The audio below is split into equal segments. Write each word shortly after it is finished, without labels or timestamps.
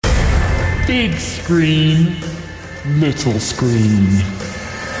Big screen, little screen.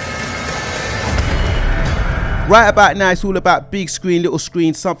 Right about now, it's all about big screen, little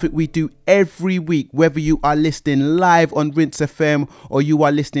screen, something we do every week, whether you are listening live on Rinse FM or you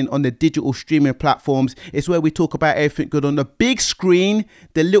are listening on the digital streaming platforms. It's where we talk about everything good on the big screen,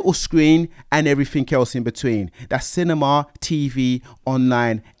 the little screen, and everything else in between. That's cinema, TV,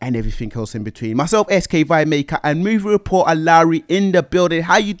 online, and everything else in between. Myself, SK Vibe Maker, and movie reporter Larry in the building.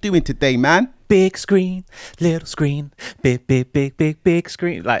 How you doing today, man? Big screen, little screen, big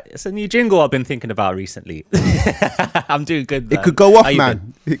screen. Like, it's a new jingle I've been thinking about recently. I'm doing good, man. It could go off,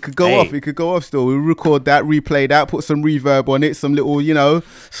 man. It could go off. It could go off still. We'll record that, replay that, put some reverb on it, some little,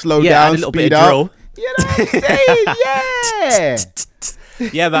 slow down, a little speed bit of up. drill. You know what I'm saying? Yeah.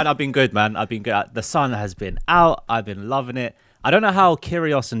 Yeah, man, I've been good, man. I've been good. The sun has been out. I've been loving it. I don't know how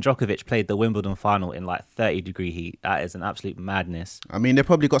Kyrgios and Djokovic played the Wimbledon final in like 30-degree heat. That is an absolute madness. I mean, they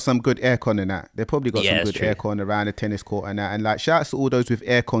probably got some good aircon in that. They probably got some good true. aircon around the tennis court and that. And like, shout out to all those with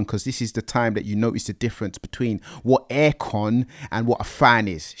aircon, because this is the time that you notice the difference between what aircon and what a fan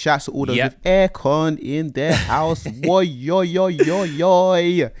is. Shout out to all those with aircon in their house. Woy, yo, yo, yo,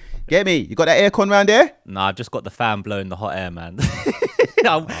 yo. Get me? You got that aircon around there? Nah, I've just got the fan blowing the hot air, man. You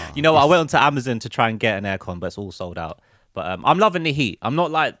know what? I went onto Amazon to try and get an aircon, but it's all sold out. But I'm loving the heat. I'm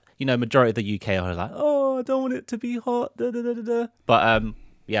not like, majority of the UK are like, oh, I don't want it to be hot. Da, da, da, da, da. But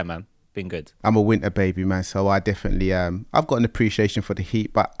yeah, man, been good. I'm a winter baby, man. So I definitely, I've got an appreciation for the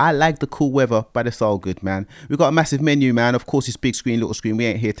heat, but I like the cool weather, but it's all good, man. We've got a massive menu, man. Of course, it's big screen, little screen. We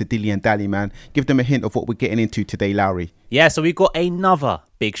ain't here to dilly and dally, man. Give them a hint of what we're getting into today, Lowry. Yeah, so we've got another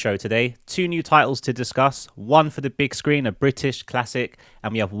big show today. 2 new titles to discuss. One for the big screen, a British classic,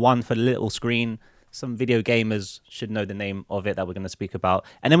 and we have one for the little screen. Some video gamers should know the name of it that we're going to speak about.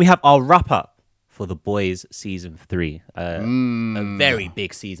 And then we have our wrap-up for The Boys Season 3. A very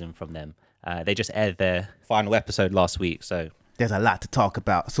big season from them. They just aired their final episode last week, so... There's a lot to talk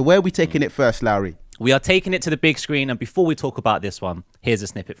about. So where are we taking it first, Lowry? We are taking it to the big screen, and before we talk about this one, here's a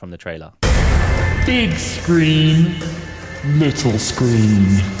snippet from the trailer. Big screen, little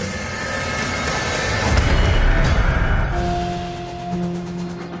screen.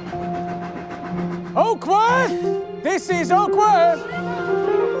 Oakworth! This is Oakworth!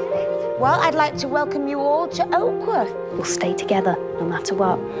 Well, I'd like to welcome you all to Oakworth. We'll stay together, no matter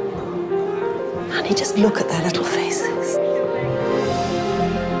what. Honey, just look at their little faces.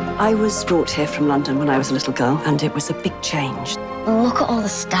 I was brought here from London when I was a little girl, and it was a big change. Look at all the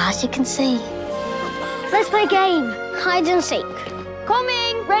stars you can see. Let's play a game. Hide and seek.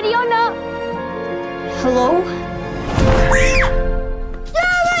 Coming! Ready or not? Hello?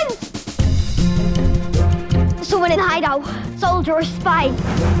 Someone in the hideout. Soldier or spy.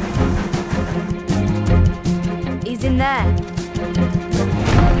 He's in there.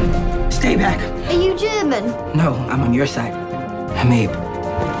 Stay back. Are you German? No, I'm on your side. I'm Abe.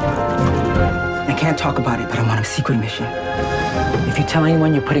 I can't talk about it, but I'm on a secret mission. If you tell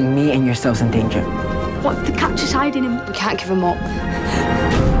anyone, you're putting me and yourselves in danger. What if the capture's hiding him? We can't give him up.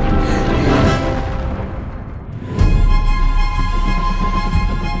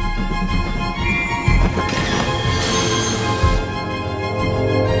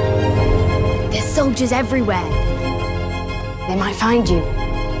 Soldiers everywhere. They might find you.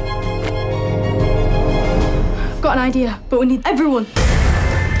 I've got an idea, but we need everyone.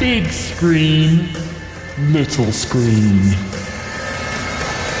 Big screen, little screen.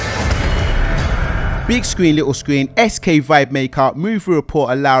 Big screen, little screen, SK Vibe Maker, movie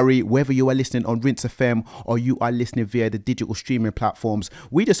reporter Lowry. Whether you are listening on Rinse FM or you are listening via the digital streaming platforms,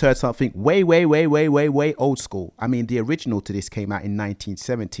 we just heard something way old school. I mean, the original to this came out in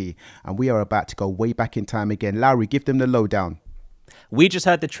 1970, and we are about to go way back in time again. Lowry, give them the lowdown. We just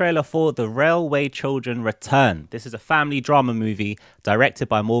heard the trailer for The Railway Children Return. This is a family drama movie directed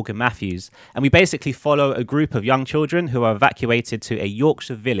by Morgan Matthews, and we basically follow a group of young children who are evacuated to a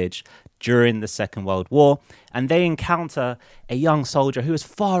Yorkshire village during the Second World War, and they encounter a young soldier who is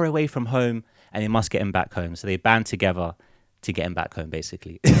far away from home, and they must get him back home. So they band together to get him back home,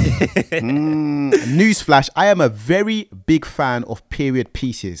 basically. Newsflash, I am a very big fan of period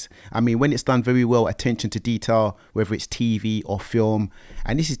pieces. I mean, when it's done very well, attention to detail, whether it's TV or film,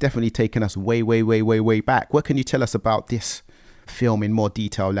 and this is definitely taking us way back. What can you tell us about this film in more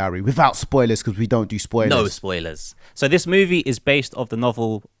detail, Larry, without spoilers, because we don't do spoilers? No spoilers. So this movie is based off the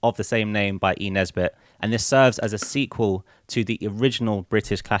novel of the same name by E. Nesbitt, and this serves as a sequel to the original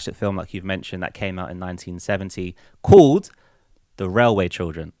British classic film, like you've mentioned, that came out in 1970, called The Railway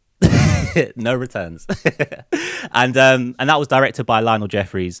Children. No returns. and that was directed by Lionel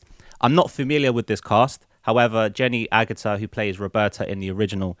Jeffries. I'm not familiar with this cast. However, Jenny Agutter, who plays Roberta in the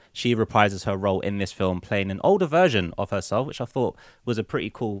original, she reprises her role in this film, playing an older version of herself, which I thought was a pretty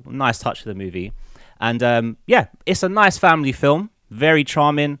cool, nice touch to the movie. And yeah, it's a nice family film, very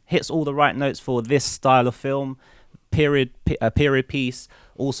charming, hits all the right notes for this style of film, period piece,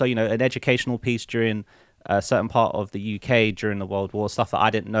 also, you know, an educational piece during a certain part of the UK during the World War, stuff that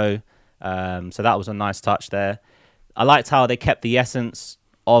I didn't know. So that was a nice touch there. I liked how they kept the essence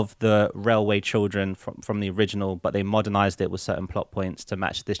of the Railway Children from the original, but they modernized it with certain plot points to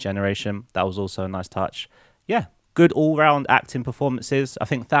match this generation. That was also a nice touch. Yeah, good all-round acting performances. I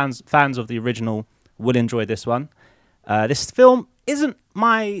think fans of the original will enjoy this one. This film isn't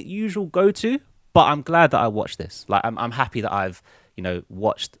my usual go-to, but I'm glad that I watched this. Like, I'm happy that I've, you know,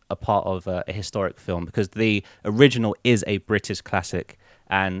 watched a part of a historic film, because the original is a British classic.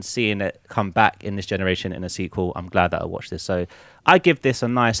 And seeing it come back in this generation in a sequel, I'm glad that I watched this. So I give this a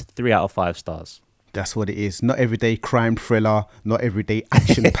nice 3 out of 5 stars. That's what it is. Not everyday crime thriller, not everyday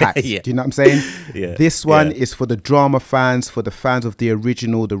action packed. Yeah. Do you know what I'm saying? Yeah. This one is for the drama fans, for the fans of the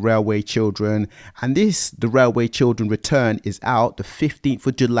original, The Railway Children. And The Railway Children Return, is out the 15th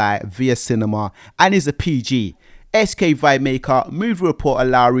of July via cinema and is a PG. SK Vibe Maker, movie reporter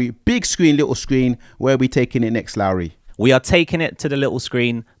Lowry, big screen, little screen. Where are we taking it next, Lowry? We are taking it to the little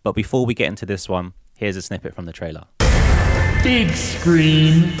screen, but before we get into this one, here's a snippet from the trailer. Big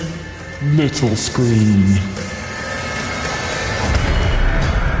screen, little screen.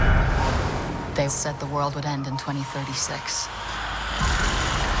 They said the world would end in 2036.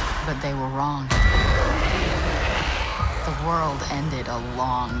 But they were wrong. The world ended a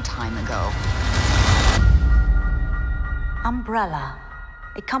long time ago. Umbrella,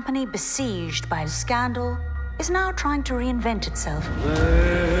 a company besieged by scandal, is now trying to reinvent itself.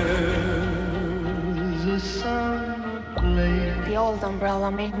 The old Umbrella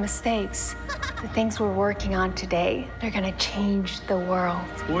made mistakes. The things we're working on today, they're gonna change the world.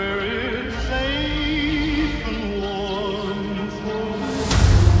 We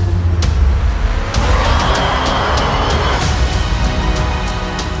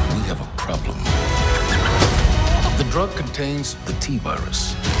have a problem. The drug contains the T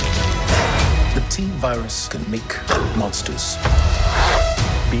virus. The T virus can make monsters.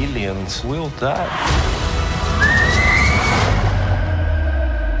 Billions will die.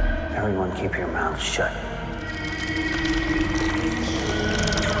 Everyone keep your mouth shut.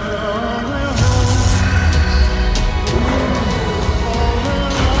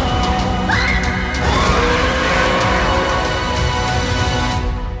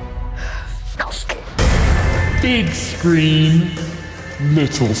 Big screen,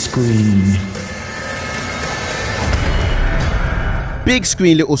 little screen. Big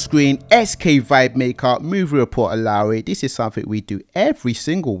screen, little screen, SK Vibe Maker, movie reporter Lowry. This is something we do every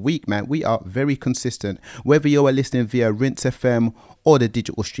single week, man. We are very consistent. Whether you are listening via Rinse FM or the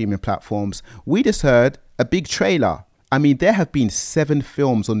digital streaming platforms, we just heard a big trailer. I mean, there have been 7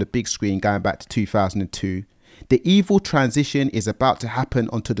 films on the big screen going back to 2002. The evil transition is about to happen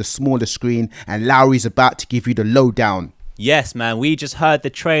onto the smaller screen, and Lowry's about to give you the lowdown. Yes, man, we just heard the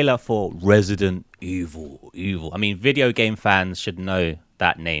trailer for Resident Evil. I mean, video game fans should know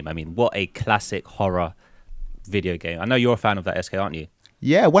that name. I mean, what a classic horror video game. I know you're a fan of that, SK, aren't you?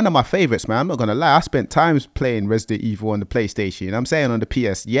 Yeah, one of my favorites, man. I'm not going to lie. I spent times playing Resident Evil on the PlayStation. You know what I'm saying? On the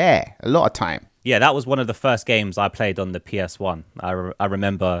PS. Yeah, a lot of time. Yeah, that was one of the first games I played on the PS1. I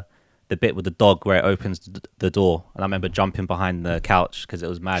remember the bit with the dog where it opens the door, and I remember jumping behind the couch because it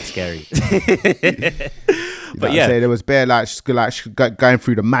was mad scary. But yeah, there was bare like going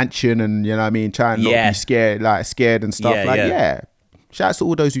through the mansion, and you know what I mean, trying not to be scared and stuff. Yeah. Shout out to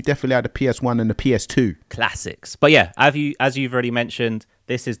all those who definitely had the PS1 and the PS2 classics. But yeah, as you've already mentioned,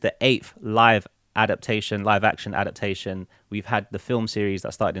 this is the 8th live action adaptation. We've had the film series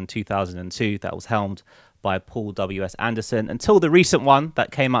that started in 2002 that was helmed by Paul W.S. Anderson until the recent one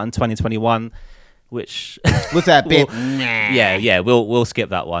that came out in 2021, which was that bit. We'll skip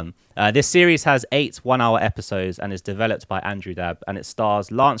that one. This series has 8 one-hour episodes and is developed by Andrew Dabb, and it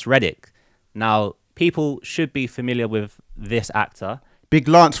stars Lance Reddick. Now, people should be familiar with this actor. Big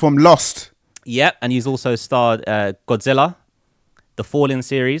Lance from Lost. Yep, and he's also starred Godzilla, the Fallen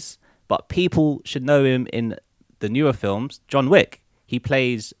series, but people should know him in the newer films, John Wick. He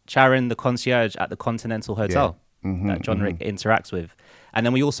plays Charon, the concierge at the Continental Hotel that John Wick interacts with. And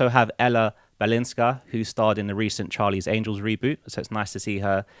then we also have Ella Balinska, who starred in the recent Charlie's Angels reboot. So it's nice to see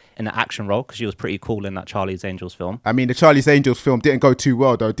her in an action role because she was pretty cool in that Charlie's Angels film. I mean, the Charlie's Angels film didn't go too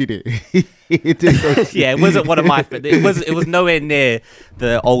well, though, did it? It didn't go too Yeah, it wasn't one of my. It was nowhere near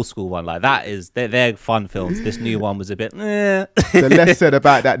the old school one. Like that is they're fun films. This new one was a bit. The less said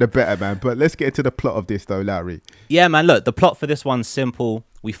about that, the better, man. But let's get into the plot of this, though, Larry. Yeah, man. Look, the plot for this one's simple.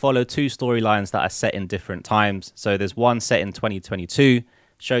 We follow two storylines that are set in different times. So there's one set in 2022.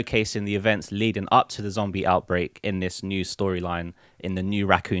 Showcasing the events leading up to the zombie outbreak in this new storyline in the new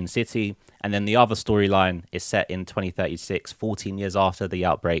Raccoon City. And then the other storyline is set in 2036, 14 years after the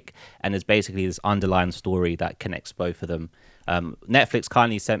outbreak. And there's basically this underlying story that connects both of them. Netflix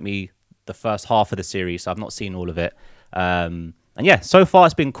kindly sent me the first half of the series, so I've not seen all of it. And yeah, so far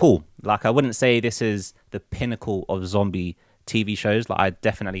it's been cool. Like, I wouldn't say this is the pinnacle of zombie TV shows. Like, I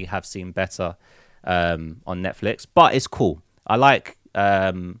definitely have seen better on Netflix, but it's cool. I like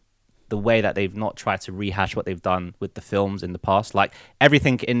the way that they've not tried to rehash what they've done with the films in the past. Like,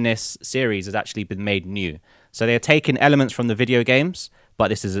 everything in this series has actually been made new. So they're taking elements from the video games, but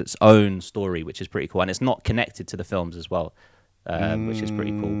this is its own story, which is pretty cool. And it's not connected to the films as well, which is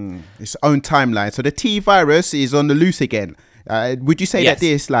pretty cool. Its own timeline. So the T virus is on the loose again. Would you say that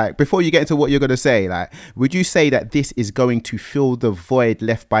this, like, before you get into what you're going to say, like, would you say that this is going to fill the void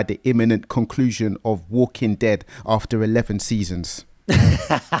left by the imminent conclusion of Walking Dead after 11 seasons?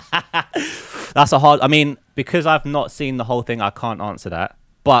 That's a hard. I mean, because I've not seen the whole thing, I can't answer that.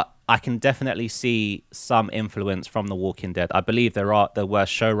 But I can definitely see some influence from The Walking Dead. I believe there were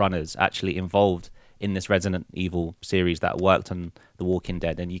showrunners actually involved in this Resident Evil series that worked on The Walking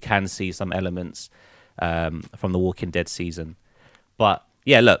Dead, and you can see some elements from The Walking Dead season. But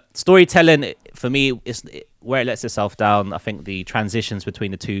yeah, look, storytelling for me is where it lets itself down. I think the transitions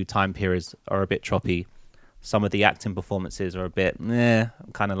between the two time periods are a bit choppy. Some of the acting performances are a bit,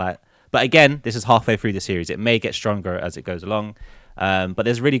 kind of like. But again, this is halfway through the series. It may get stronger as it goes along. But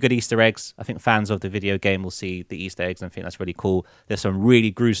there's really good Easter eggs. I think fans of the video game will see the Easter eggs and think that's really cool. There's some really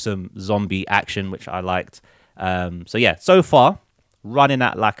gruesome zombie action, which I liked. So yeah, so far, running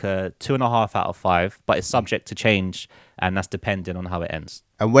at like a 2.5 out of 5, but it's subject to change, and that's depending on how it ends.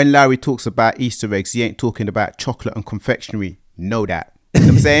 And when Larry talks about Easter eggs, he ain't talking about chocolate and confectionery. Know that. You know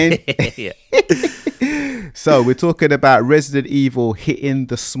what I'm saying? Yeah. So we're talking about Resident Evil hitting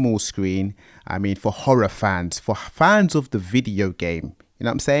the small screen. I mean, for horror fans, for fans of the video game, you know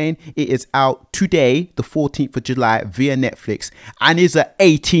what I'm saying? It is out today, the 14th of July, via Netflix, and is at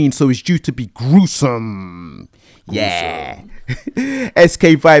 18, so it's due to be gruesome. Yeah.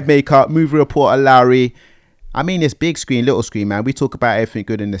 SK Vibe Maker, movie reporter Larry. I mean, it's big screen, little screen, man. We talk about everything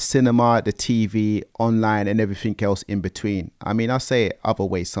good in the cinema, the TV, online, and everything else in between. I mean, I say it other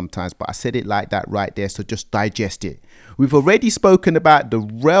ways sometimes, but I said it like that right there, so just digest it. We've already spoken about The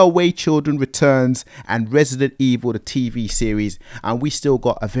Railway Children Returns and Resident Evil, the TV series, and we still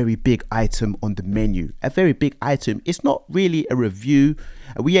got a very big item on the menu. A very big item. It's not really a review.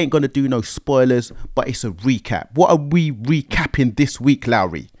 We ain't going to do no spoilers, but it's a recap. What are we recapping this week,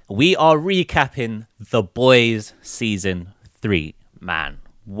 Lowry? We are recapping The Boys Season 3. Man,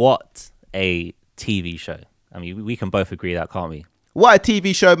 what a TV show. I mean, we can both agree that, can't we? What a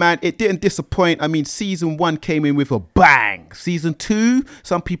TV show, man. It didn't disappoint. I mean, season 1 came in with a bang. Season 2,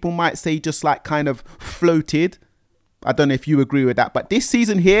 some people might say just like kind of floated. I don't know if you agree with that. But this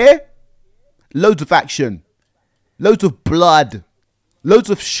season here, loads of action, loads of blood, loads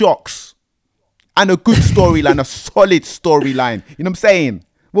of shocks, and a good storyline, a solid storyline. You know what I'm saying?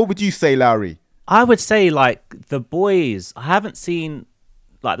 What would you say, Larry? I would say, like, The Boys. I haven't seen,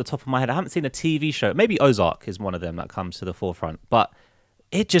 like, the top of my head, I haven't seen a TV show. Maybe Ozark is one of them that comes to the forefront. But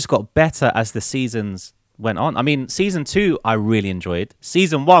it just got better as the seasons went on. I mean, season 2, I really enjoyed.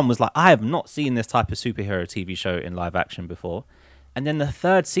 Season 1 was like, I have not seen this type of superhero TV show in live action before. And then the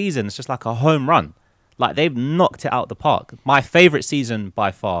 3rd season is just like a home run. Like, they've knocked it out the park. My favorite season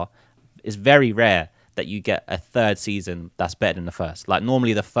by far is very rare that you get a 3rd season that's better than the first. Like,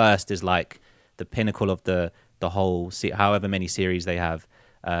 normally the first is like the pinnacle of the whole however many series they have,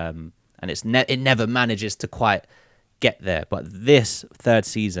 and it never manages to quite get there. But this 3rd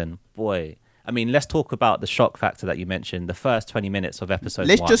season, boy, I mean, let's talk about the shock factor that you mentioned. The first 20 minutes of episode 1.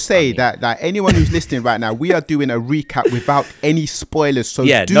 Let's just say that anyone who's listening right now, we are doing a recap without any spoilers. So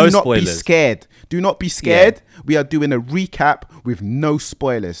do not be scared. Do not be scared. Yeah. We are doing a recap with no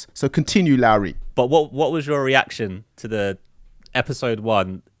spoilers. So continue, Larry. But what was your reaction to the episode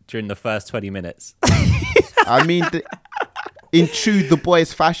 1 during the first 20 minutes? I mean, in true The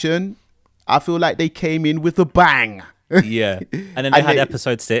Boys fashion, I feel like they came in with a bang. Yeah, and then they had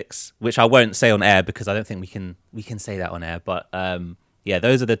episode 6, which I won't say on air because I don't think we can say that on air. But yeah,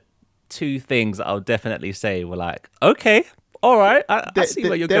 those are the two things that I would definitely say were like, okay, all right, I see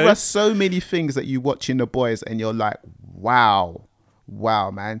where you're going. There are so many things that you watch in The Boys and you're like, wow,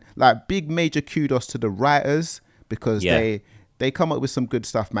 man. Like, big major kudos to the writers because they come up with some good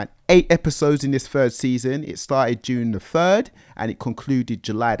stuff, man. 8 episodes in this third season. It started June the 3rd and it concluded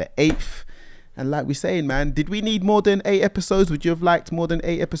July the 8th. And like we're saying, man, did we need more than 8 episodes? Would you have liked more than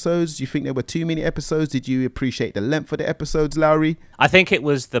 8 episodes? Do you think there were too many episodes? Did you appreciate the length of the episodes, Lowry? I think it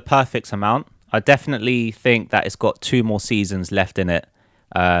was the perfect amount. I definitely think that it's got 2 more seasons left in it.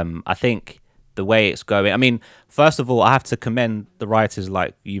 I think the way it's going, I mean, first of all, I have to commend the writers,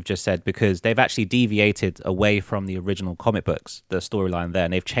 like you've just said, because they've actually deviated away from the original comic books, the storyline there,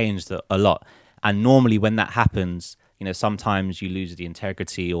 and they've changed a lot. And normally when that happens, you know, sometimes you lose the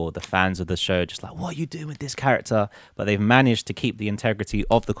integrity, or the fans of the show are just like, what are you doing with this character? But they've managed to keep the integrity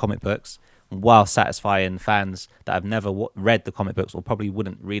of the comic books while satisfying fans that have never read the comic books or probably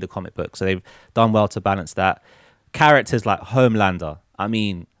wouldn't read a comic book. So they've done well to balance that. Characters like Homelander, I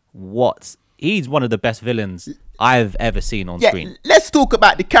mean, he's one of the best villains I've ever seen on screen. Let's talk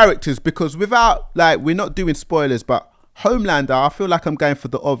about the characters, because without, like, we're not doing spoilers, but Homelander, I feel like I'm going for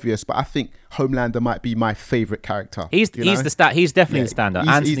the obvious, but I think Homelander might be my favorite character. He's definitely the standout.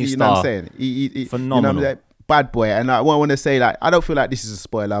 Anthony Starr, you know what I'm saying? He phenomenal. You know, bad boy. And I want to say, like, I don't feel like this is a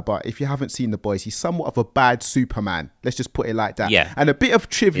spoiler, but if you haven't seen The Boys, he's somewhat of a bad Superman. Let's just put it like that. Yeah. And a bit of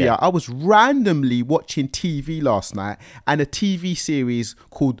trivia, I was randomly watching TV last night and a TV series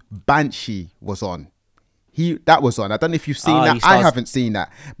called Banshee was on. That was on. I don't know if you've seen that. I haven't seen that.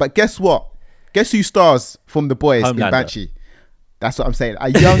 But guess what? Guess who stars from The Boys in Banshee? That's what I'm saying. A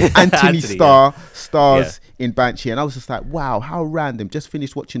young Anthony Starr stars in Banshee. And I was just like, wow, how random. Just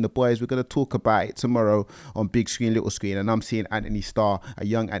finished watching The Boys. We're going to talk about it tomorrow on big screen, little screen. And I'm seeing Anthony Starr, a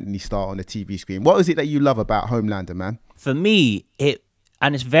young Anthony Starr on the TV screen. What is it that you love about Homelander, man? For me,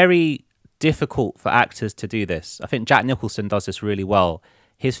 it's very difficult for actors to do this. I think Jack Nicholson does this really well.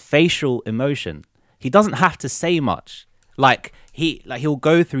 His facial emotion. He doesn't have to say much. He'll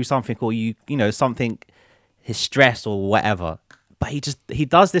go through something, or something, his stress or whatever, but he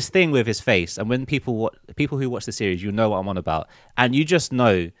does this thing with his face. And when people who watch the series, you know what I'm on about, and you just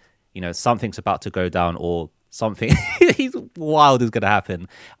know, something's about to go down, or something he's wild is going to happen.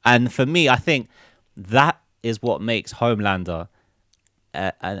 And for me, I think that is what makes Homelander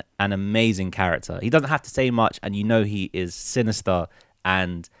an amazing character. He doesn't have to say much, and he is sinister.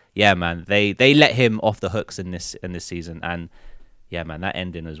 And yeah, man, they let him off the hooks in this season. And yeah, man, that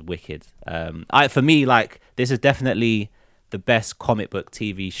ending is wicked. For me, like, this is definitely the best comic book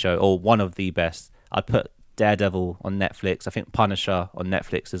TV show, or one of the best. I'd put Daredevil on Netflix. I think Punisher on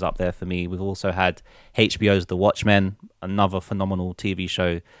Netflix is up there for me. We've also had HBO's The Watchmen, another phenomenal TV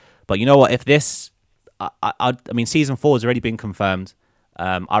show. But you know what? If this, I mean, season 4 has already been confirmed.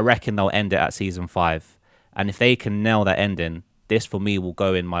 I reckon they'll end it at season 5. And if they can nail that ending, this for me will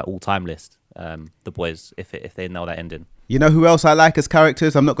go in my all-time list. The Boys, if they nail that ending. You know who else I like as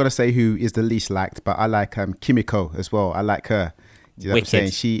characters? I'm not going to say who is the least liked, but I like Kimiko as well. I like her. You know what I'm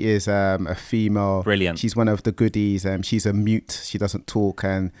saying? She is a female. Brilliant. She's one of the goodies. She's a mute. She doesn't talk,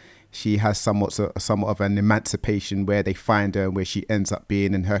 and she has somewhat of an emancipation where they find her and where she ends up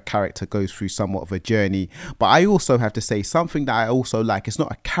being, and her character goes through somewhat of a journey. But I also have to say something that I also like. It's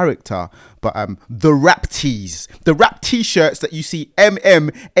not a character, but the rap tees. The rap t-shirts that you see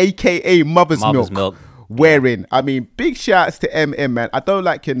aka Mother's Milk wearing. I mean, big shouts to man. I don't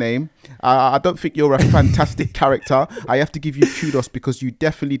like your name. I don't think you're a fantastic character. I have to give you kudos because you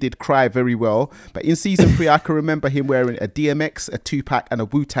definitely did cry very well. But in season 3, I can remember him wearing a DMX, a Tupac, and a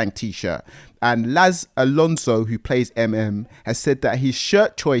Wu-Tang t-shirt. And Laz Alonso, who plays has said that his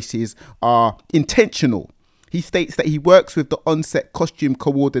shirt choices are intentional. He states that he works with the on-set costume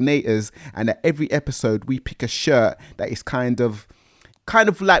coordinators, and at every episode we pick a shirt that is kind of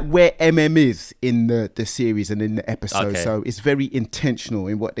like where is in the series and in the episode. Okay. So it's very intentional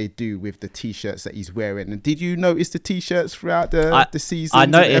in what they do with the t-shirts that he's wearing. And did you notice the t-shirts throughout the season? I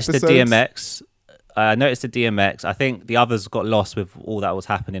noticed the DMX. I noticed the DMX. I think the others got lost with all that was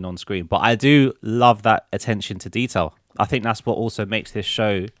happening on screen. But I do love that attention to detail. I think that's what also makes this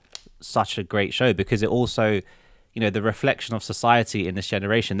show such a great show, because it also, the reflection of society in this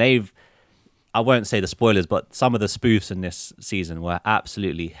generation. I won't say the spoilers, but some of the spoofs in this season were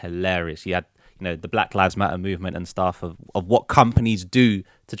absolutely hilarious. You had, the Black Lives Matter movement and stuff of what companies do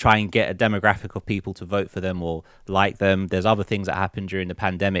to try and get a demographic of people to vote for them or like them. There's other things that happened during the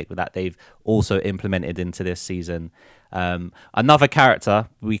pandemic that they've also implemented into this season. Another character,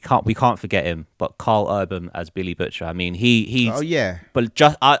 we can't forget him, but Carl Urban as Billy Butcher. I mean, he's but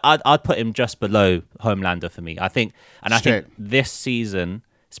I'd put him just below Homelander for me. I think this season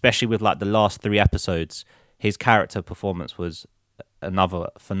especially with like the last 3 episodes, his character performance was another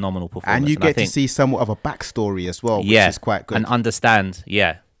phenomenal performance. And you get to see somewhat of a backstory as well, which is quite good. And understand,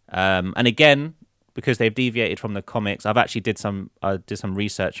 and again, because they've deviated from the comics, I've actually did some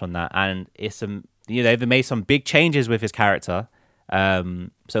research on that, and it's they've made some big changes with his character. So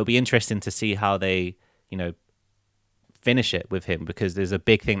it'll be interesting to see how they, finish it with him, because there's a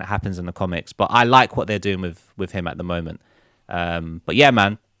big thing that happens in the comics. But I like what they're doing with him at the moment. But yeah,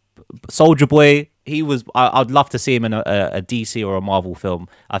 man, Soldier Boy, I'd love to see him in a DC or a Marvel film.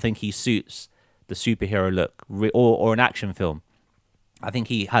 I think he suits the superhero look, or an action film. I think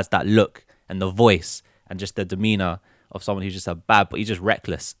he has that look and the voice and just the demeanor of someone who's just but he's just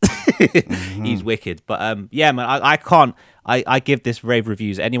reckless. He's wicked. But yeah, man, I give this rave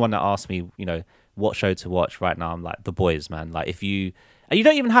reviews. Anyone that asks me, what show to watch right now, I'm like, The Boys, man. Like, and you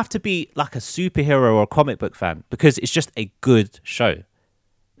don't even have to be like a superhero or a comic book fan, because it's just a good show.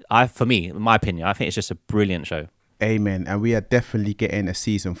 For me, in my opinion, I think it's just a brilliant show. Amen. And we are definitely getting a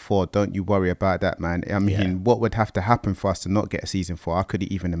season 4. Don't you worry about that, man. I mean, what would have to happen for us to not get a season 4? I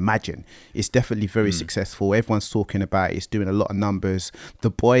couldn't even imagine. It's definitely very successful. Everyone's talking about it. It's doing a lot of numbers.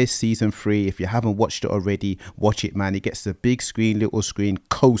 The Boys season 3, if you haven't watched it already, watch it, man. It gets the big screen, little screen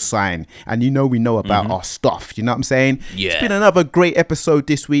cosign. And we know about our stuff. You know what I'm saying? Yeah. It's been another great episode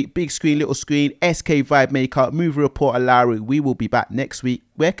this week. Big screen, little screen, SK Vibe Maker, movie reporter Lowry. We will be back next week.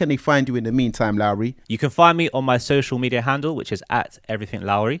 Where can they find you in the meantime, Lowry? You can find me on my social media handle, which is at Everything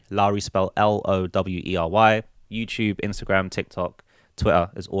Lowry. Lowry spelled Lowery. YouTube, Instagram, TikTok,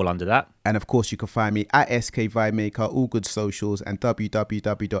 Twitter is all under that. And of course, you can find me at SK Vibe Maker, all good socials, and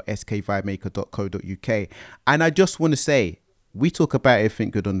www.skvibemaker.co.uk. And I just want to say, we talk about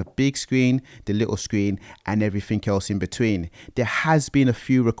everything good on the big screen, the little screen, and everything else in between. There has been a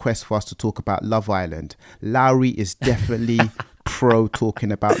few requests for us to talk about Love Island. Lowry is definitely pro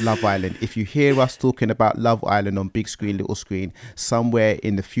talking about Love Island. If you hear us talking about Love Island on big screen, little screen, somewhere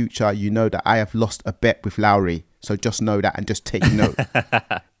in the future, you know that I have lost a bet with Lowry. So just know that and just take note.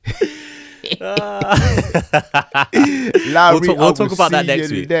 Lowry, we'll talk about that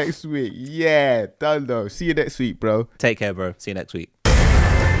next week. Next week. Yeah, done though. See you next week, bro. Take care, bro. See you next week.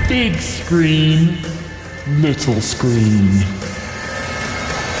 Big screen, little screen.